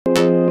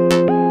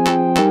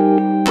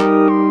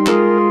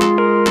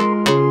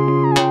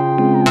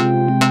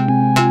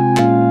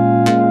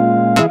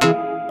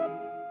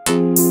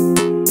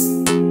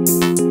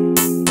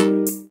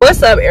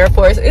What's up, Air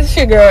Force? It's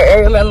your girl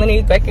Ariel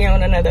Melanie back here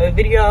on another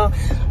video.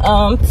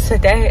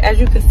 Today,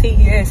 as you can see,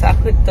 yes, I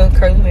put the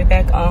curly wig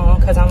back on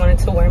because I wanted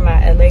to wear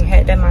my LA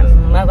hat that my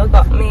mother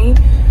got me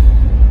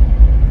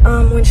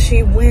when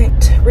she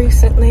went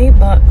recently.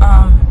 But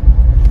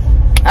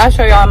I'll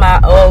show y'all my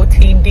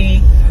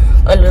Ootd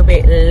a little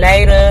bit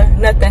later.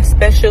 Nothing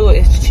special,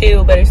 it's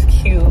chill, but it's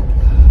cute.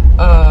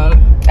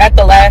 At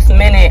the last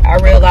minute, I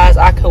realized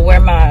I could wear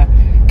my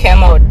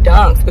camo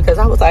dunks because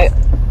I was like,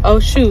 oh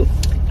shoot,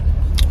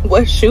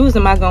 what shoes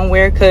am I gonna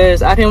wear?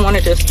 Because I didn't want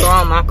to just throw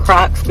on my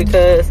Crocs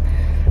because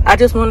I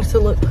just wanted to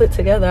look put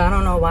together. I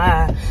don't know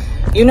why.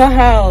 You know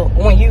how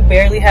when you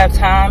barely have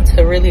time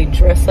to really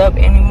dress up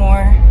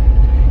anymore,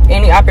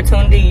 any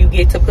opportunity you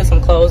get to put some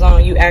clothes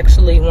on, you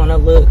actually want to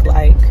look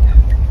like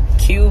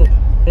cute,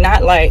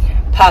 not like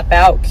pop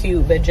out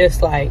cute, but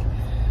just like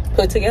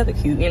put together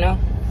cute, you know?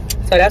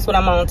 So that's what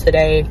I'm on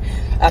today.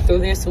 I threw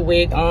this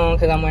wig on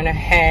because I'm wearing a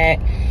hat,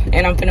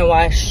 and I'm finna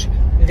wash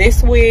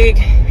this wig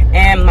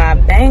and my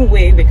bang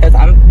wig because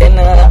I'm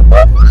finna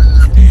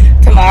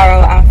tomorrow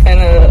I'm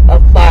finna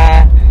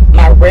apply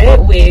my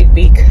red wig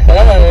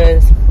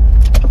because,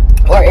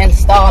 or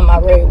install my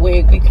red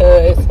wig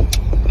because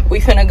we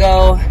finna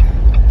go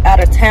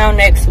out of town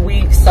next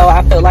week. So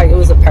I felt like it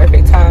was a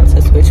perfect time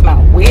to switch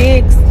my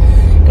wigs,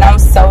 and I'm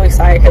so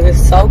excited because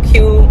it's so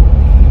cute.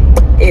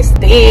 It's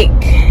thick,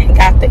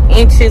 got the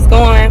inches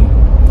going,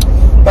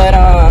 but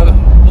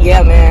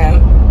yeah,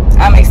 man,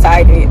 I'm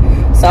excited.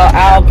 So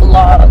I'll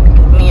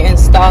vlog me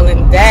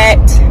installing that.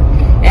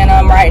 And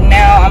right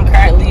now I'm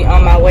currently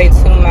on my way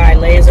to my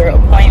laser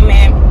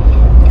appointment.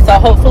 So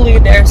hopefully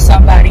there's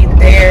somebody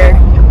there,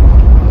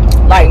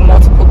 like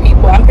multiple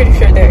people. I'm pretty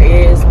sure there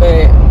is,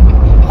 but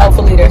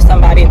hopefully there's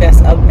somebody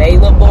that's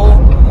available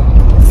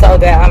so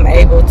that I'm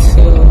able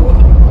to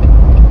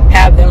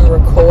have them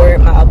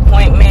record my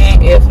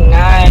appointment. If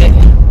not,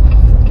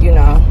 you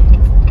know,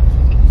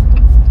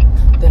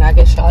 then I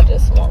guess y'all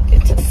just won't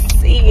get to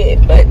see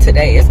it. But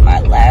today is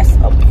my last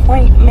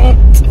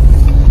appointment,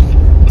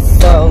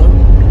 so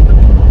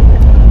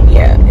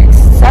yeah,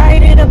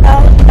 excited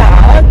about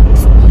that.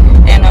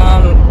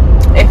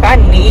 And if I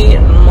need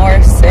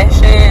more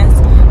sessions,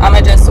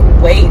 I'ma just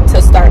wait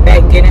to start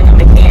back getting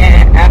them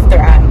again after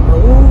I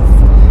move,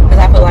 because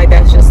I feel like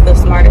that's just the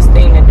smartest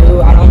thing to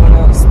do. I don't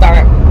want to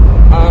start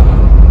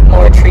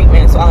more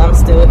treatments while I'm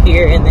still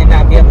here and then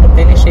not be able to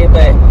finish it.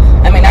 But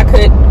I mean, I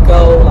could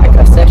go like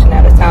a session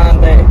at a time,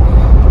 but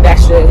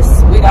that's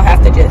just, we gonna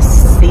have to just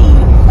see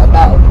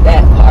about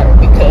that part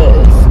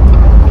because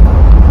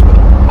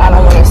I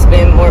don't want to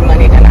spend more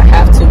money than I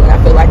have to, and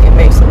I feel like it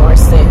makes more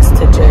sense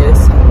to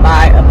just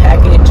buy a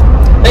package.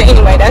 But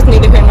anyway, that's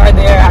neither here nor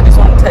there. I just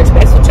want to touch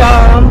base with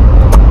y'all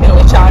and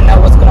let y'all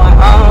know what's going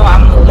on.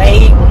 I'm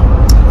late,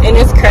 and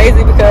it's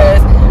crazy because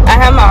I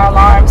have my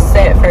alarm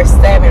set for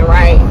 7,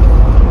 right?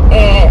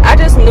 And I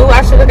just knew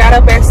I should have got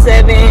up at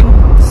 7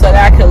 so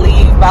that I could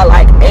leave by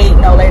like 8,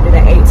 no later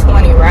than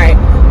 8:20, right?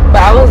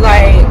 But I was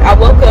like, I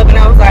woke up and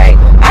I was like,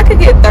 I could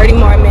get 30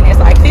 more minutes,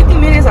 like 50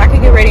 minutes, I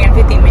could get ready in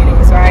 50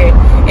 minutes, right?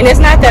 And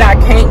it's not that I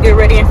can't get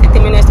ready in 50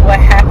 minutes. What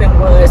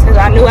happened was, because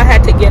I knew I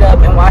had to get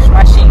up and wash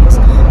my sheets.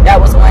 That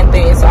was one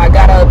thing. So I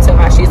got up, took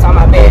my sheets on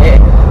my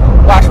bed,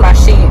 washed my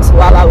sheets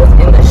while I was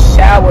in the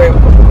shower.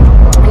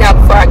 Now,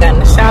 before I got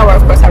in the shower,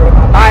 of course, I read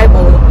my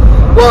Bible.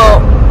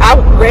 Well, I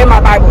read my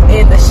Bible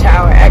in the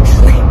shower,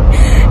 actually.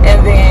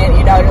 And then,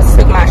 you know, just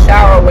took my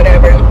shower or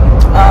whatever.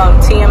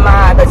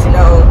 TMI, but, you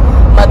know,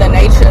 Mother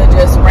Nature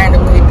just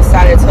randomly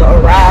decided to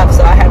arrive,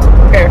 so I had to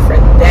prepare for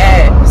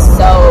that.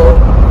 So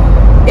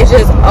it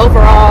just,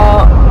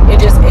 overall, it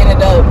just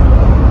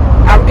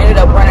I ended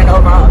up running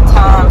over on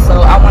time.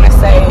 So I want to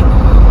say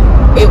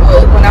it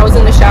was, when I was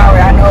in the shower,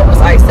 I know it was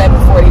like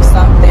 7:40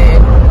 something.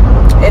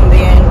 And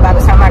then by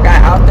the time I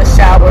got out the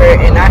shower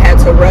and I had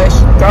to rush,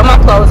 throw my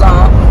clothes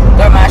on,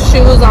 throw my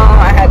shoes on,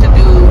 I had to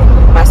do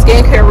my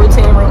skincare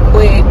routine real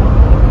quick,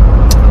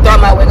 throw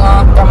my wig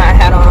on, throw my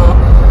hat on.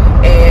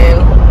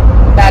 And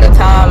by the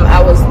time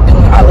I was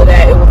doing all of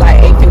that, it was like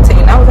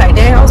 8:15. I was like,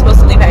 damn, I was supposed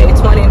to leave at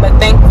 8:20. But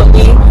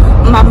thankfully,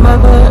 my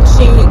mother,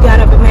 she got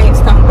up and made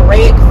some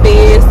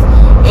breakfast.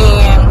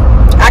 And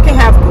I can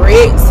have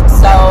grits,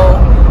 so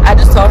I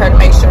just told her to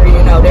make sure,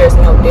 you know, there's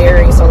no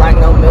dairy, so like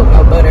no milk,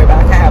 no butter, but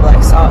I can have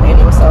like salt in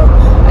it. So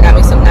I got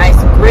me some nice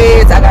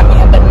grits, I got me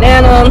a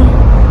banana,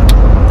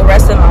 the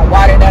rest of my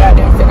water that I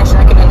didn't finish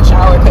drinking in the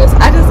shower, because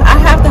I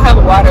have to have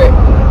water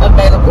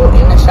available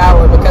in the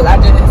shower because I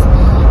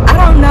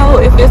don't know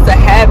if it's a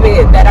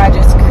habit that I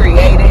just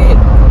created,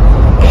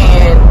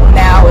 and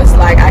now it's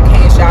like I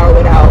can't shower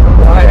without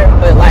water.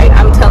 But like,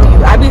 I'm telling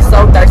you, I be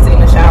so thirsty in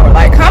the shower.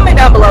 Like, comment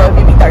down below if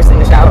you be thirsty in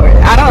the shower.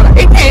 I don't know,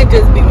 it can't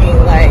just be me,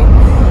 like.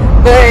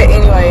 But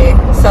anyway,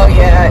 so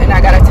yeah, and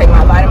I gotta take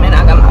my vitamin.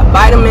 I got my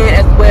vitamin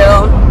as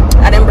well.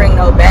 I didn't bring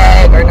no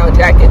bag or no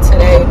jacket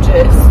today,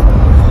 just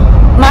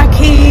my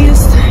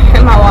keys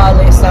and my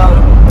wallet. So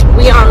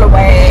we on the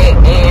way,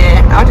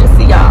 and I'll just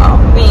see y'all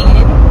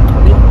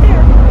when we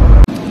there.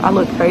 I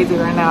look crazy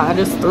right now. I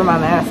just threw my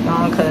mask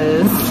on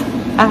because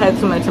I had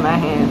too much in my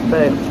hands.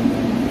 But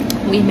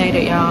We made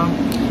it, y'all.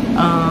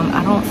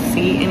 I don't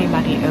see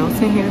anybody else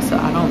in here, so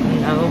I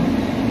don't know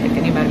if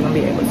anybody's gonna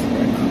be able to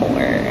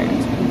record,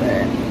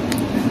 but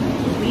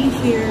we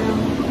here.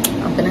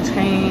 I'm gonna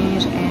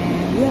change,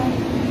 and yeah.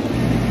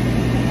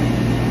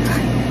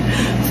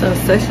 So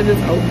session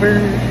is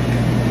over.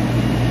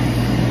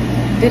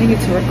 Didn't get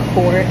to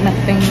record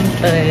nothing,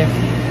 but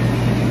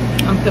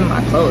I'm putting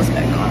my clothes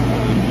back on.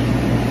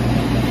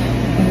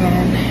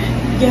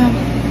 And yeah,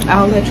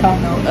 I'll let y'all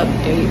know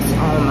updates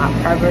on my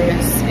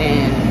progress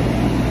and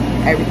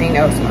everything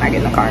else when I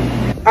get in the car.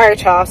 All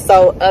right, y'all,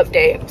 so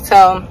update.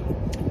 So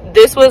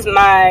this was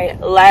my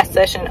last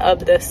session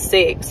of the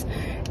 6,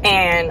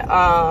 and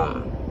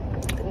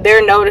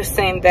they're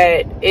noticing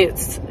that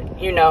it's,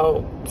 you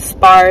know,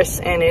 sparse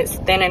and it's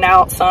thinning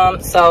out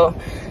some. So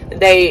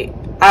they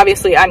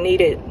obviously, I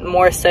needed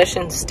more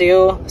sessions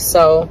still,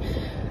 so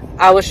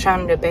I was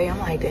trying to debate. I'm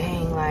like,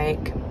 dang,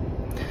 like,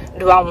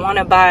 do I want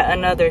to buy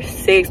another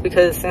 6?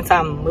 Because since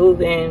I'm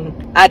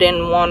moving, I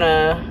didn't want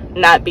to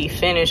not be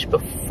finished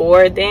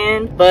before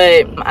then.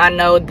 But I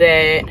know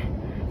that,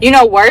 you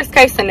know, worst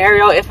case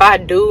scenario, if I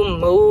do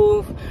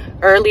move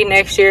early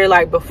next year,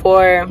 like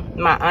before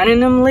my aunt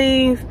and them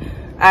leave,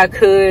 I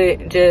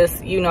could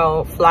just, you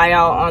know, fly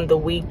out on the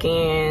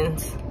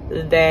weekends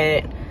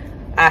that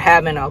I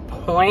have an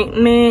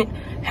appointment.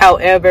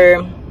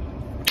 However,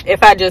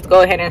 if I just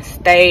go ahead and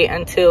stay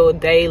until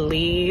they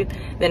leave,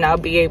 then I'll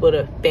be able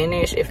to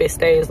finish if it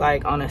stays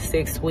like on a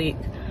 6-week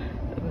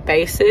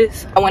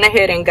basis. I went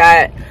ahead and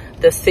got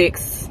the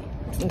six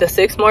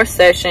more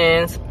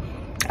sessions.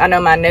 I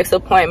know my next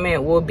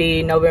appointment will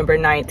be November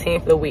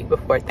 19th, the week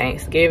before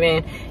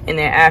Thanksgiving, and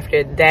then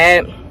after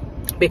that,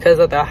 because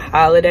of the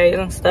holidays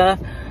and stuff,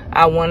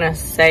 I want to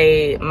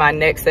say my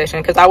next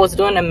session, because I was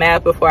doing the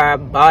math before I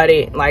bought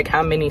it, like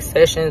how many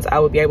sessions I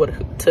would be able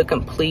to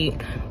complete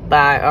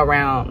by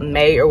around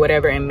May or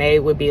whatever, and May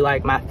would be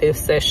like my 5th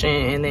session.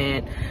 And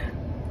then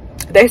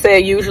they say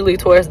usually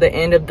towards the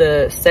end of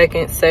the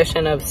 2nd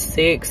session of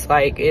 6,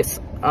 like it's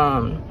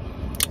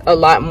a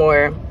lot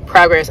more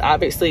progress,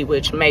 obviously,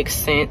 which makes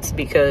sense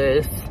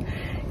because,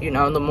 you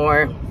know, the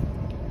more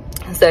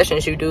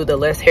sessions you do, the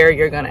less hair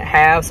you're gonna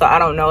have. So I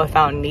don't know if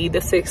I'll need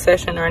the 6th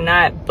session or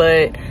not,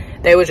 but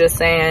they were just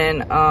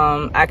saying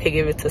I could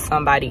give it to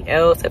somebody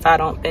else if I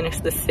don't finish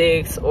the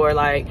 6th, or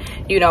like,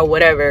 you know,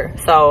 whatever.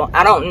 So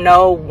I don't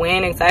know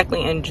when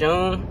exactly in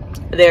June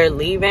they're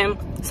leaving.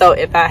 So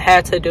if I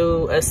had to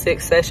do a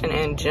 6th session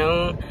in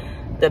June,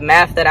 the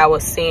math that I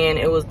was seeing,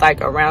 it was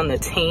like around the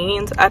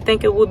teens, I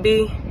think it would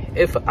be,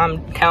 if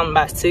I'm counting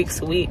by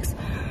 6 weeks.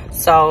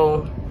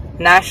 So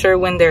not sure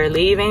when they're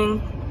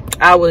leaving.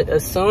 I would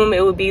assume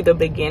it would be the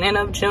beginning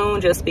of June,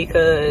 just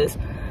because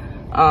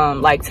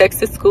like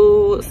Texas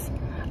schools,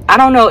 I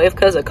don't know if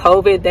because of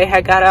COVID they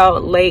had got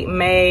out late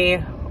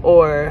May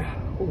or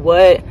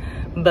what,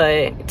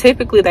 but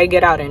typically they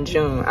get out in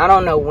June. I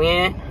don't know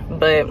when,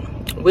 but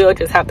we'll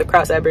just have to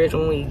cross that bridge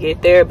when we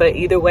get there. But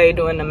either way,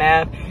 doing the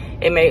math,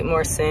 it made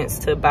more sense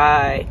to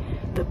buy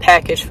the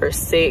package for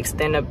 6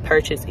 than to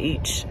purchase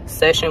each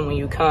session when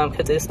you come,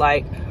 because it's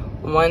like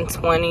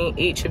 $120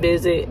 each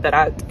visit, but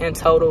I in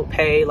total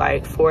pay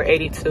like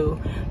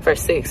 $482 for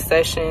 6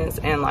 sessions.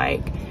 And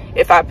like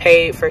if I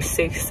paid for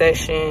 6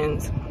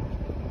 sessions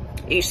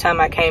each time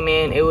I came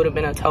in, it would have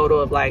been a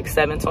total of like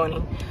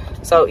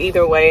 $720. So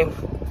either way,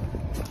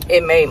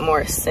 it made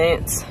more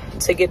sense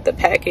to get the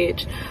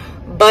package.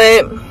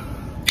 But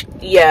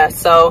yeah,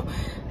 so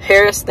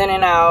hair is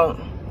thinning out.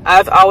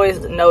 I've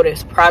always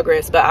noticed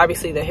progress, but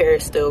obviously the hair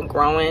is still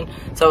growing,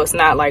 so it's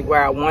not like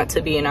where I want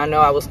to be. And I know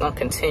I was going to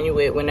continue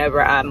it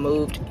whenever I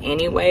moved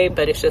anyway,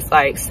 but it's just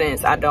like,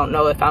 since I don't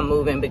know if I'm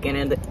moving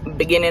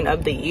beginning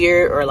of the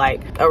year or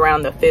like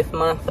around the 5th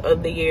month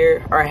of the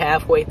year or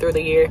halfway through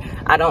the year,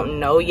 I don't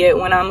know yet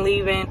when I'm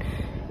leaving.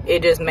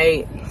 It just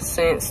made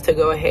sense to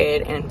go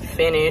ahead and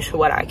finish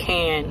what I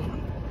can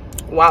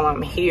while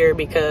I'm here,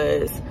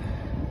 because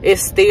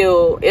it's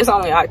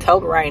only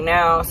October right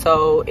now,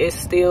 so it's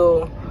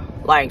still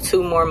like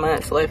 2 more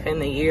months left in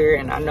the year,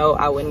 and I know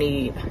I would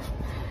need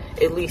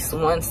at least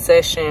 1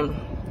 session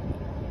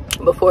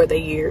before the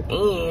year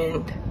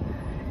end,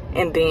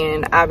 and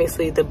then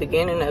obviously the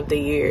beginning of the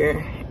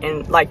year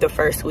and like the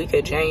 1st week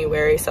of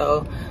January.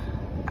 So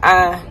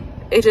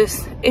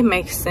it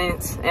makes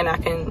sense, and I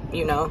can,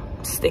 you know,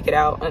 stick it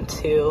out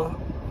until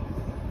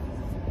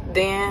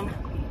then,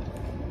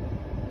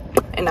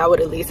 and I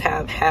would at least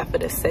have half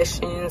of the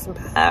sessions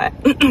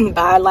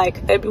by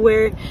like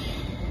February.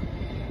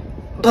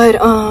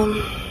 But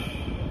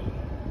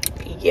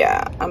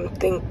yeah, I'm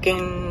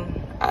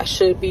thinking I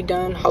should be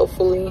done,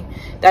 hopefully.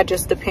 That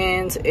just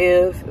depends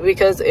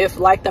because if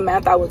like the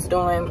math I was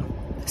doing,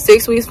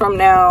 6 weeks from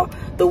now,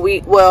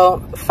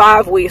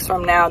 5 weeks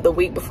from now, the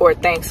week before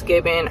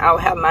Thanksgiving, I'll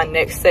have my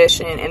next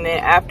session, and then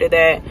after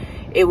that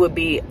it would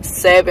be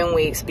 7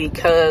 weeks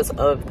because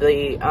of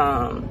the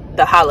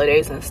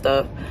holidays and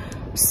stuff.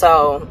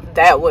 So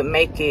that would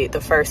make it the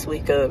 1st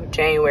week of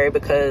January,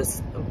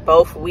 because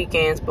both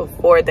weekends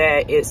before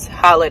that is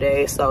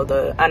holiday.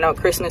 So I know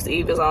Christmas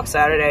Eve is on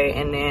Saturday,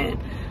 and then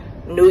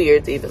New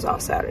Year's Eve is on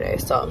Saturday.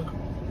 So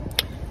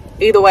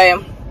either way,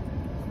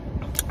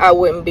 I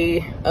wouldn't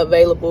be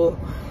available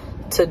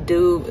to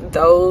do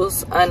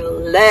those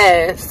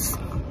unless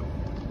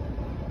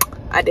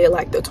I did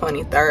like the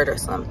 23rd or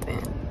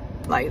something,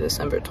 like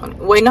December 20.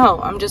 Wait,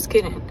 no, I'm just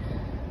kidding.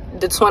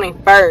 The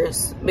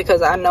 21st,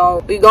 because I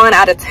know we going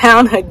out of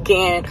town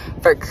again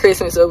for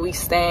Christmas, so we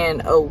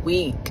staying a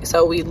week.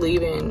 So we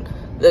leaving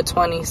the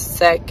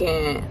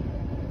 22nd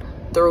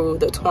through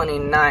the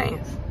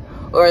 29th,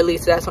 or at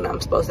least that's when I'm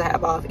supposed to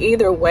have off.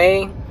 Either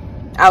way,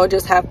 I would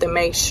just have to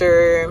make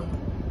sure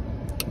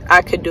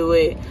I could do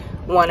it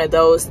one of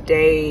those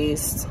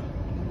days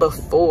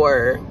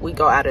before we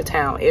go out of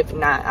town. If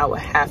not, I would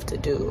have to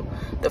do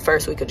the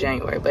first week of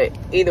January. But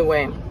either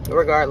way,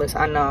 regardless,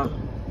 I know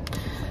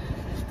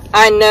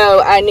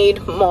I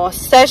need more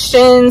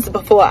sessions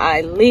before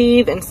I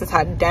leave, and since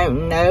I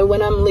don't know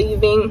when I'm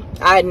leaving,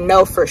 I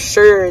know for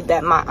sure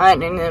that my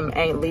aunt and them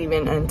ain't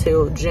leaving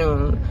until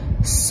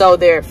June. So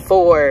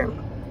therefore,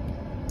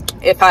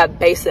 if I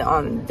base it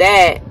on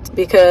that,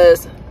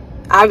 because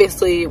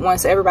obviously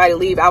once everybody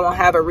leave, I won't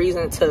have a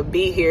reason to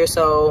be here.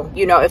 So,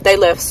 you know, if they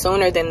left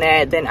sooner than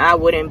that, then I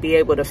wouldn't be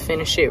able to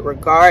finish it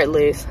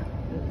regardless.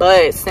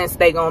 But since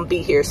they gonna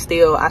be here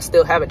still, I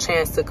still have a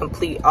chance to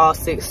complete all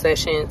 6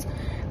 sessions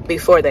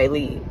before they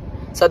leave.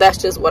 So that's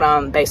just what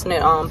I'm basing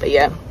it on. But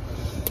yeah,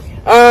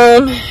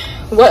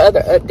 what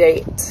other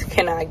updates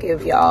can I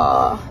give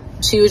y'all?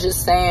 She was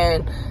just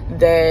saying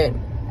that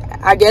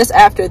I guess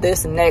after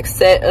this next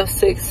set of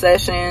 6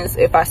 sessions,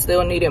 if I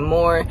still needed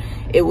more,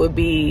 it would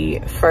be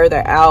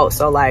further out,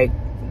 so like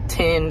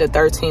 10 to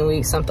 13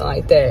 weeks, something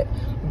like that.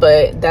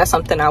 But that's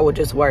something I would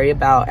just worry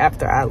about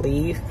after I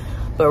leave.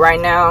 But right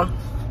now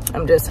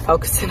I'm just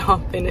focusing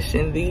on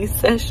finishing these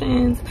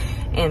sessions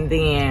and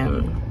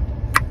then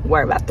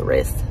worry about the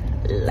rest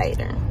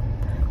later.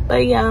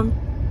 But yeah,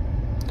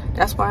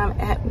 that's where I'm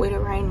at with it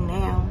right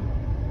now.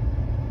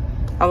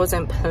 I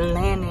wasn't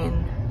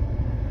planning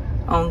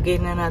on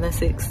getting another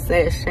 6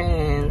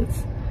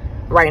 sessions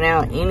right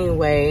now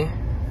anyway.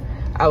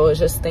 I was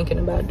just thinking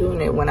about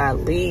doing it when I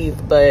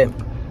leave, but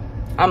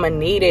I'm gonna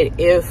need it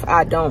if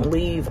I don't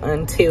leave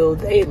until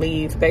they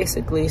leave,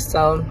 basically.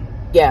 So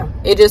yeah,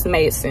 it just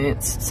made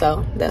sense.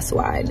 So that's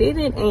why I did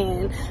it,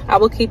 and I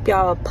will keep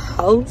y'all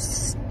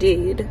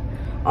posted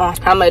on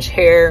how much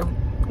hair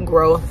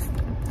growth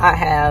I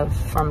have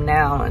from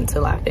now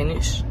until I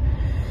finish.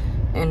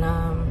 And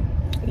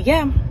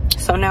yeah,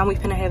 so now we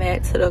finna head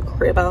back to the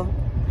cribbo,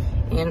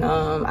 and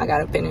I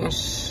gotta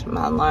finish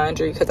my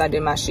laundry because I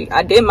did my sheet.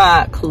 I did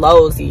my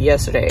clothes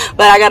yesterday,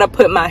 but I gotta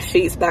put my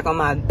sheets back on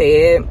my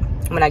bed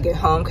when I get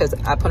home because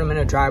I put them in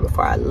the dryer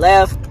before I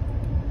left.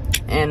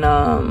 And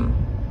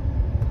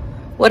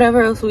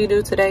whatever else we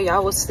do today,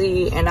 y'all will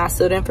see. And I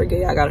still didn't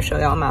forget, I gotta show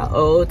y'all my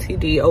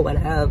Ootd or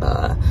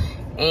whatever.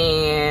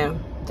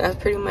 And that's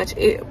pretty much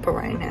it for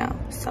right now.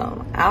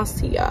 So I'll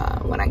see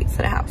y'all when I get to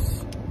the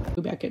house.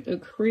 We're back at the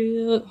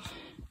crib.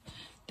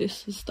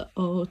 This is the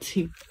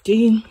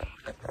Ootd.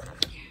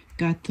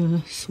 Got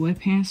the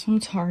sweatpants from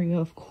Target,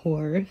 of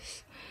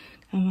course.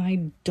 Got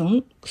my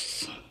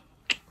Dunks.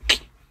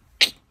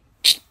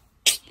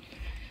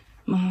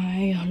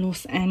 My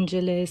Los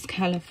Angeles,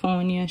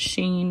 California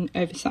Sheen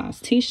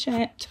oversized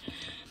t-shirt.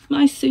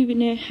 My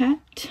souvenir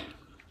hat.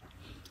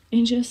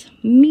 And just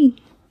me.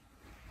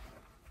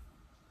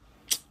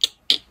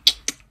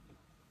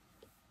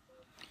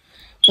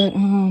 But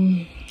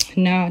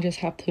now I just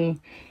have to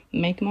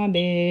make my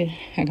bed.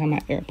 I got my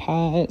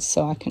AirPods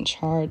so I can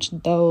charge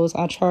those.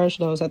 I charge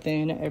those at the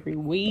end of every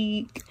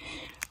week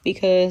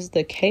because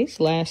the case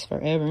lasts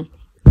forever.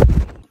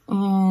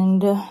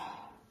 And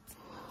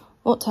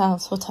what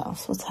else?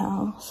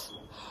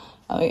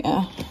 Oh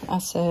yeah, I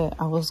said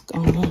I was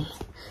gonna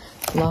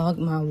log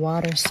my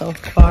water so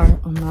far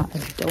on my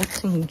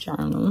adulting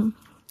journal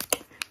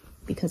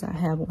because I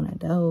have one of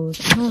those.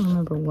 I don't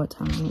remember what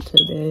time I went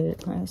to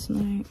bed last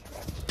night.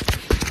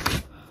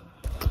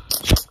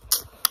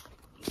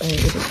 But it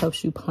just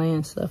helps you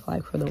plan stuff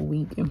like for the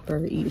week and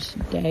for each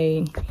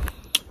day.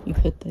 You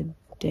put the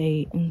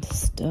date and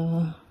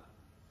stuff.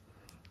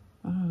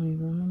 I don't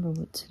even remember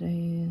what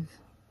today is.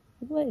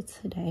 What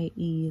today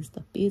is,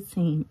 the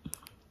 15th.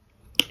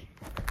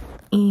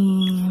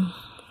 And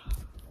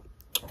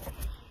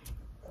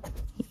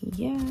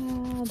yeah,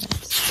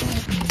 that's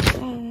that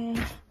and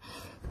that.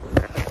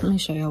 Let me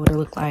show y'all what it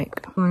looked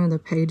like. One of the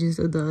pages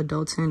of the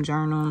adulting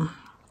journal.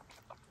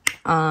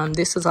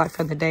 This is like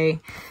for the day,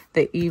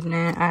 the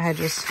evening. I had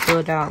just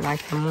filled out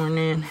like the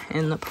morning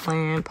and the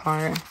plan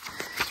part.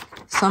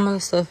 Some of the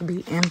stuff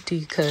be empty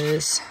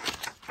because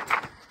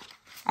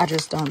I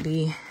just don't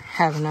be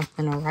having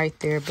nothing to write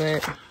there.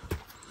 But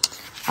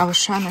I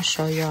was trying to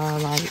show y'all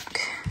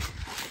like,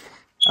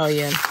 oh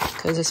yeah,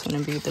 because it's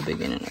going to be the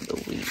beginning of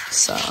the week.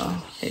 So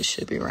it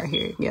should be right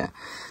here. Yeah.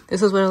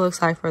 This is what it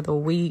looks like for the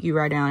week. You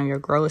write down your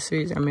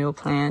groceries, your meal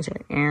plans, your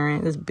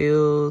errands,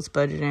 bills,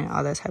 budgeting,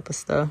 all that type of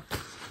stuff.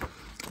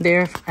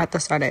 there at the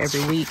start of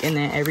every week, and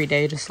then every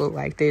day just look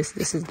like this.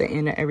 This is the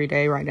end of every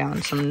day. Write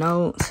down some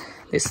notes.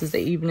 This is the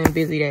evening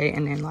busy day,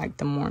 and then like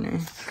the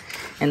morning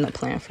and the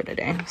plan for the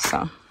day.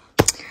 So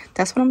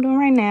that's what I'm doing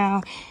right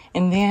now.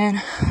 And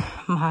then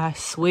my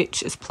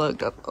switch is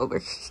plugged up over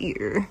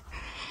here.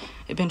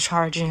 It's been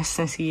charging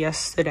since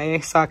yesterday,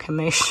 so I can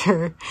make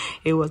sure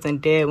it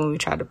wasn't dead when we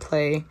tried to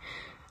play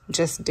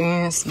Just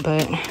Dance.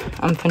 But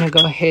I'm gonna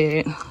go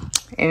ahead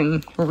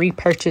and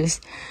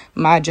repurchase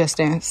my Just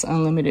Dance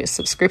Unlimited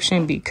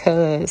subscription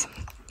because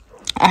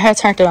I had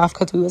turned it off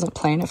because we wasn't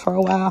playing it for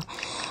a while,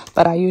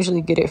 but I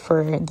usually get it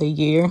for the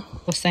year.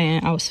 I was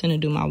saying I was finna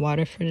do my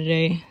water for the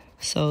day,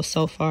 so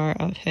far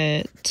I've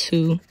had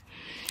 2,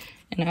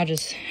 and I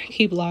just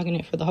keep logging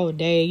it for the whole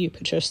day. You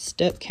put your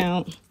step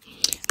count.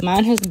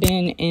 Mine has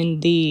been in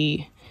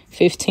the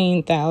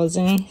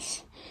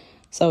 15,000s,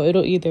 so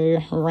it'll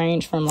either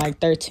range from like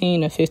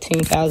 13 to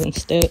 15,000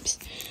 steps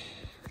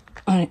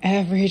on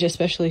average,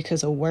 especially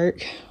because of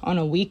work. On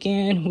a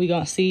weekend, we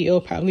gonna see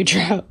it'll probably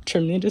drop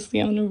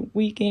tremendously on the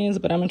weekends,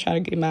 but I'm gonna try to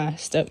get my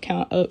step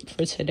count up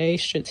for today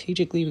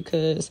strategically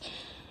because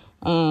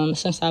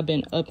since I've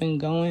been up and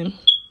going,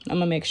 I'm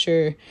gonna make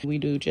sure we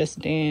do Just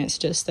Dance,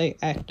 just stay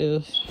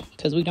active,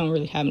 because we don't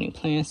really have any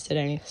plans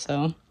today.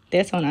 So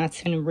that's on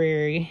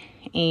itinerary.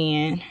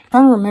 And I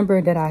don't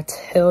remember that I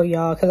tell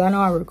y'all, because I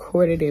know I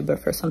recorded it but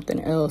for something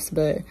else,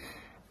 but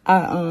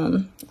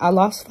I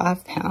lost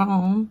 5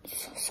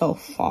 pounds so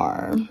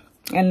far,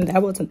 and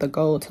that wasn't the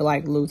goal to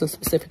like lose a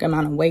specific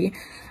amount of weight.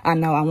 I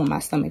know I want my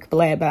stomach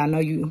flat, but I know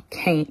you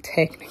can't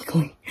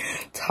technically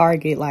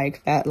target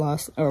like fat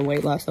loss or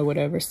weight loss or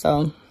whatever.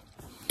 So,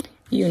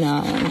 you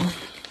know,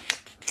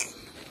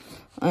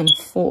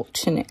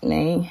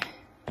 unfortunately,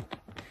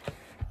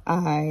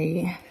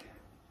 I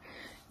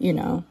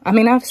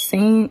mean, I've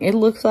seen, it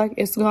looks like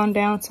it's gone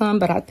down some,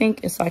 but I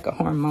think it's like a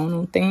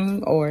hormonal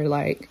thing, or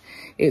like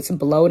it's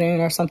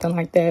bloating or something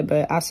like that.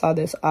 But I saw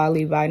this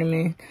Ootd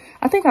vitamin.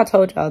 I think I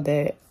told y'all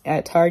that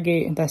at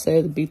Target that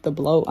says beat the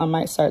bloat. I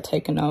might start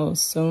taking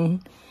those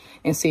soon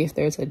and see if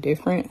there's a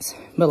difference.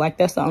 But like,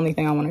 that's the only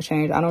thing I want to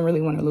change. I don't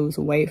really want to lose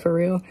weight for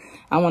real.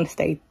 I want to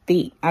stay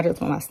thick. I just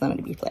want my stomach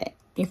to be flat.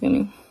 You feel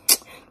me?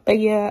 But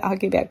yeah, I'll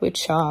get back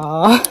with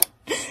y'all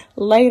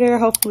later.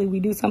 Hopefully we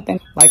do something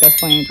like us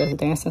playing Just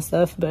Dance and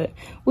stuff, but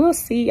we'll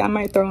see. I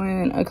might throw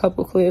in a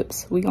couple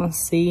clips. We gonna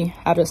see.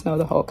 I just know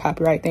the whole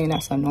copyright thing,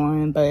 that's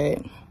annoying,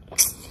 but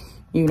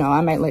you know,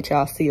 I might let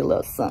y'all see a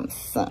little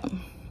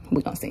something.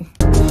 We gonna see.